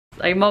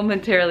I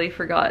momentarily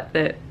forgot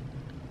that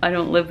I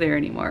don't live there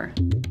anymore.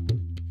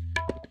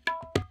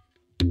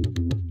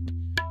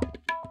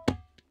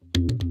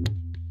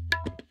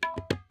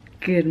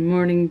 Good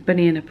morning,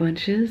 banana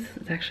bunches.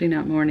 It's actually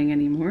not morning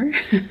anymore,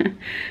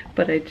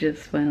 but I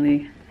just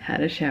finally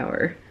had a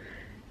shower.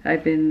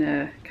 I've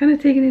been kind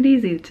of taking it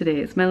easy today.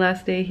 It's my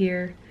last day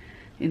here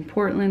in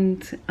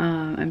Portland.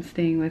 I'm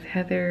staying with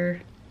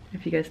Heather,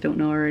 if you guys don't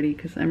know already,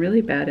 because I'm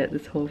really bad at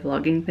this whole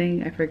vlogging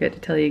thing. I forget to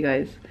tell you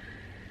guys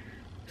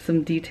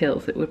some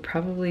details that would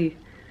probably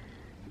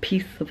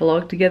piece the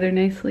vlog together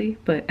nicely,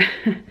 but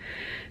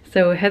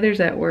so Heather's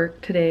at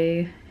work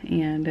today,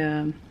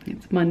 and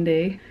it's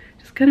Monday.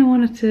 Just kind of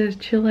wanted to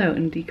chill out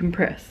and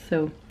decompress,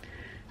 so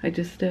I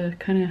just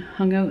kind of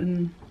hung out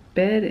in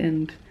bed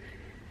and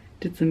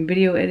did some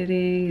video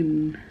editing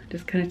and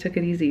just kind of took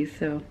it easy.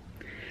 So,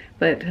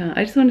 but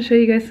I just want to show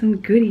you guys some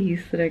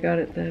goodies that I got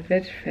at the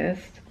Veg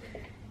Fest,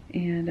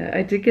 and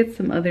I did get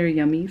some other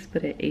yummies,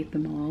 but I ate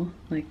them all,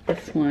 like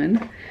this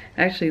one.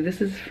 Actually,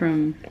 this is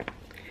from,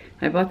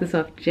 I bought this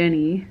off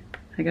Jenny.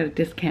 I got a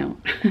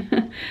discount.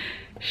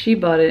 She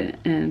bought it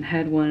and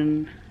had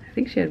one. I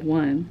think she had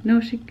one.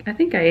 No, I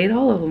think I ate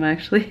all of them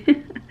actually.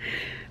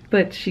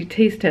 But she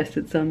taste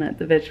tested some at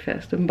the Veg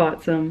Fest and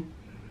bought some,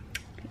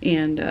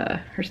 and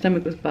her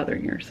stomach was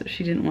bothering her, so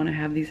she didn't want to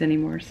have these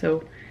anymore.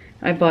 So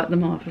I bought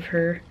them off of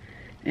her,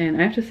 and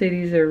I have to say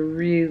these are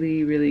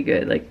really, really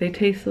good. Like, they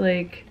taste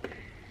like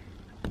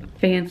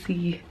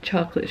fancy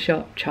chocolate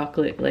shop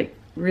chocolate, like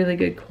really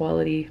good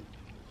quality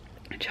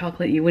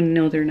chocolate. You wouldn't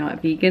know they're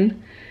not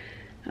vegan.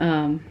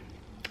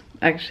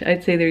 Actually,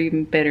 I'd say they're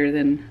even better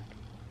than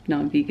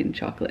non-vegan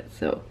chocolate.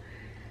 So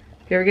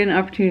if you ever get an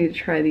opportunity to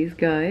try these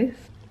guys,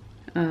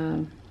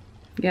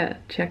 yeah,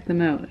 check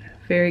them out.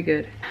 Very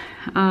good.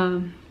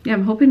 Yeah,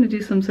 I'm hoping to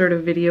do some sort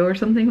of video or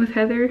something with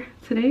Heather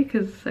today,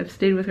 because I've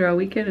stayed with her all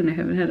weekend and I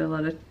haven't had a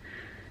lot of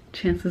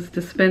chances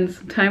to spend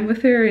some time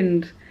with her,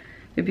 and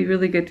it'd be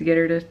really good to get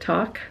her to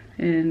talk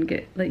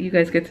and let you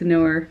guys get to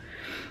know her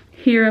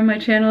here on my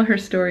channel. Her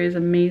story is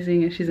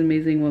amazing, and she's an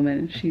amazing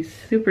woman. She's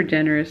super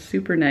generous,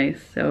 super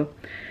nice, so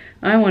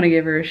I want to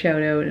give her a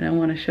shout out, and I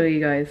want to show you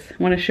guys,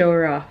 I want to show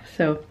her off.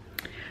 So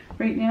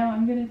right now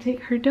I'm going to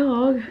take her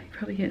dog, you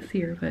probably can't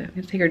see her, but I'm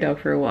going to take her dog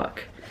for a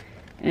walk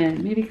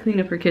and maybe clean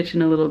up her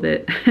kitchen a little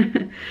bit.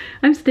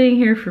 I'm staying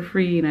here for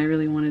free, and I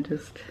really want to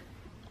just,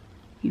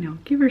 you know,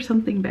 give her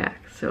something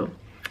back. So,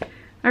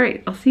 all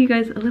right, I'll see you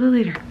guys a little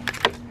later.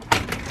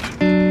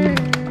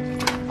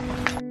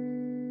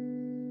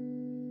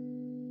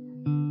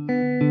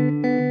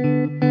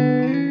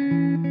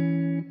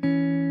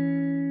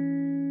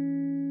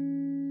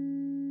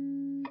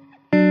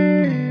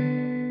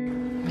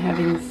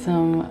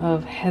 Some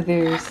of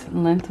Heather's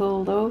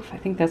lentil loaf, I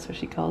think that's what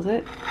she calls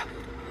it,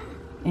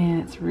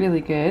 and it's really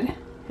good.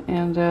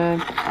 And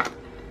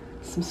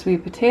some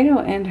sweet potato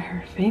and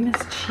her famous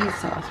cheese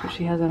sauce, which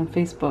she has on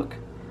Facebook.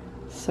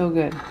 So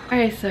good.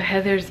 Alright, so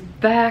Heather's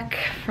back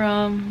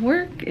from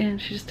work,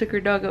 and she just took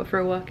her dog out for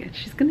a walk, and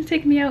she's gonna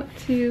take me out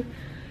to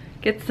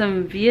get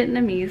some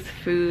Vietnamese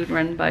food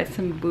run by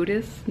some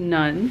Buddhist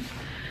nuns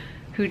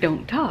who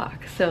don't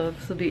talk. So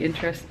this will be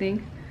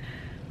interesting.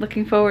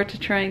 Looking forward to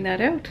trying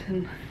that out.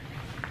 And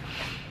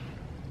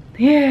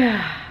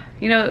yeah,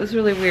 you know, it was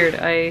really weird.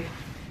 I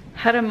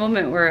had a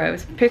moment where I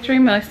was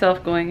picturing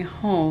myself going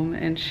home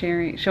and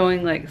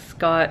showing like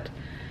Scott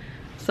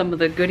some of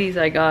the goodies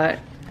I got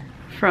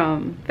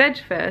from Veg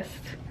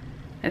Fest.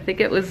 I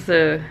think it was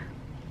the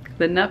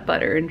nut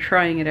butter, and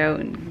trying it out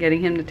and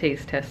getting him to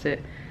taste test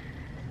it.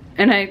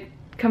 And I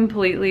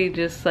completely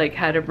just like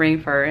had a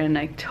brain fart, and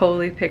I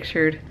totally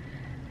pictured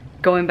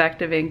going back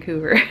to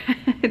Vancouver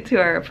to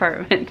our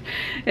apartment.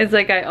 It's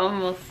like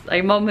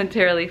I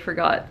momentarily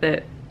forgot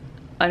that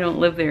I don't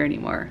live there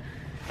anymore.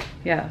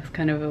 Yeah, it's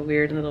kind of a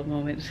weird little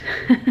moment.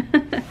 Thank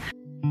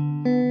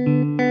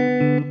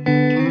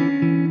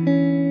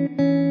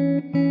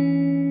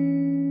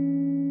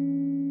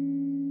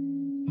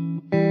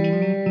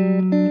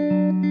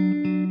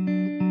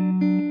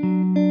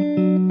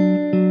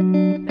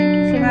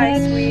you so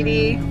much,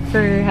 sweetie,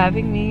 for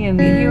having me. And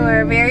you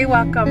are very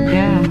welcome.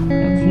 Yeah,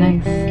 that was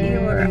nice. You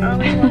are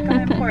always welcome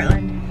in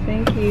Portland.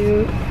 Thank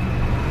you.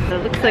 So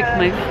it looks like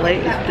my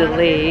flight is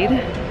delayed,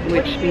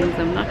 which means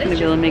I'm not going to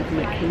be able to make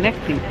my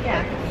connecting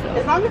flight.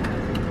 So.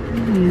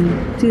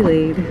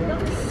 Delayed.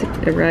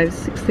 Arrives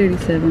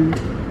 6:37.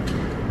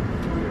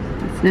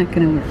 It's not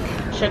going to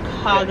work.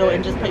 Chicago,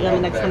 and just put you on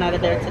the next one out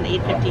of there. It's an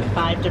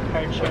 8:55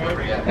 departure.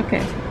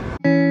 Okay.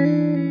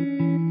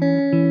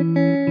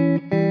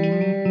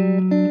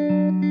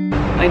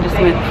 I just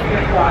went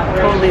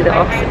totally the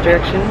opposite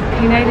direction.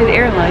 United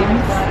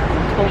Airlines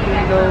told me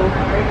to go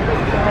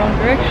the wrong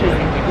direction,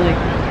 like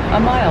a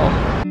mile.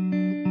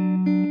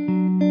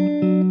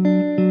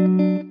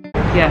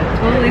 Yeah,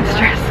 totally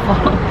stressful.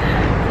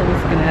 I'm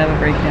almost gonna have a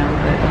breakdown,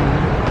 but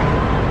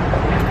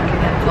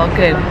it's all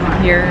good.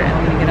 I'm here, and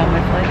I'm gonna get on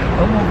my flight.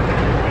 Oh,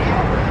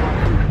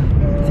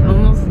 it's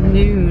almost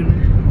noon.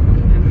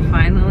 I'm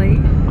finally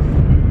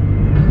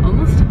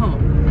almost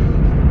home.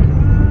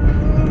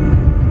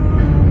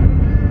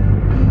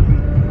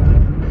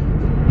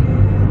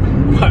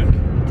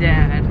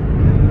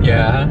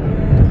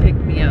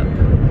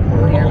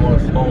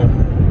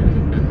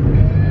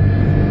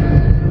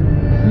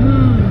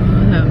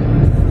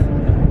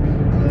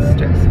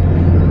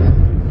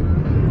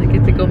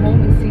 go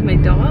home and see my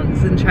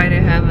dogs and try to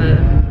have a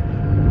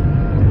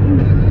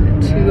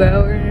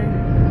 2-hour,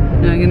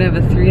 no, I'm gonna have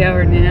a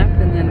 3-hour nap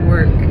and then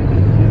work.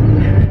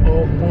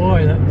 Oh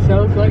boy, that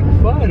sounds like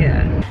fun.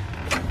 Yeah.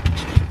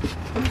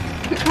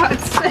 For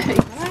God's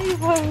sake. Hi,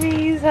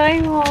 puppies. Hi,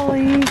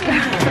 Molly.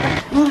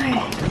 Hi.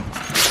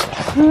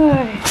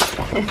 Hi.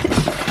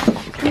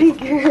 Good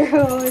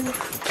girls.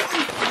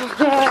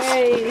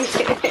 Hi.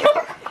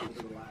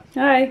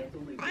 Hi.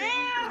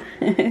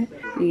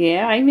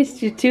 Yeah, I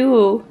missed you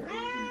too.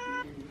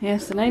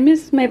 Yes, and I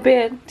missed my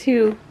bed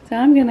too. So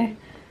I'm gonna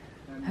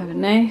have a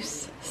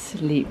nice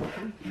sleep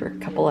for a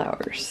couple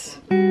hours.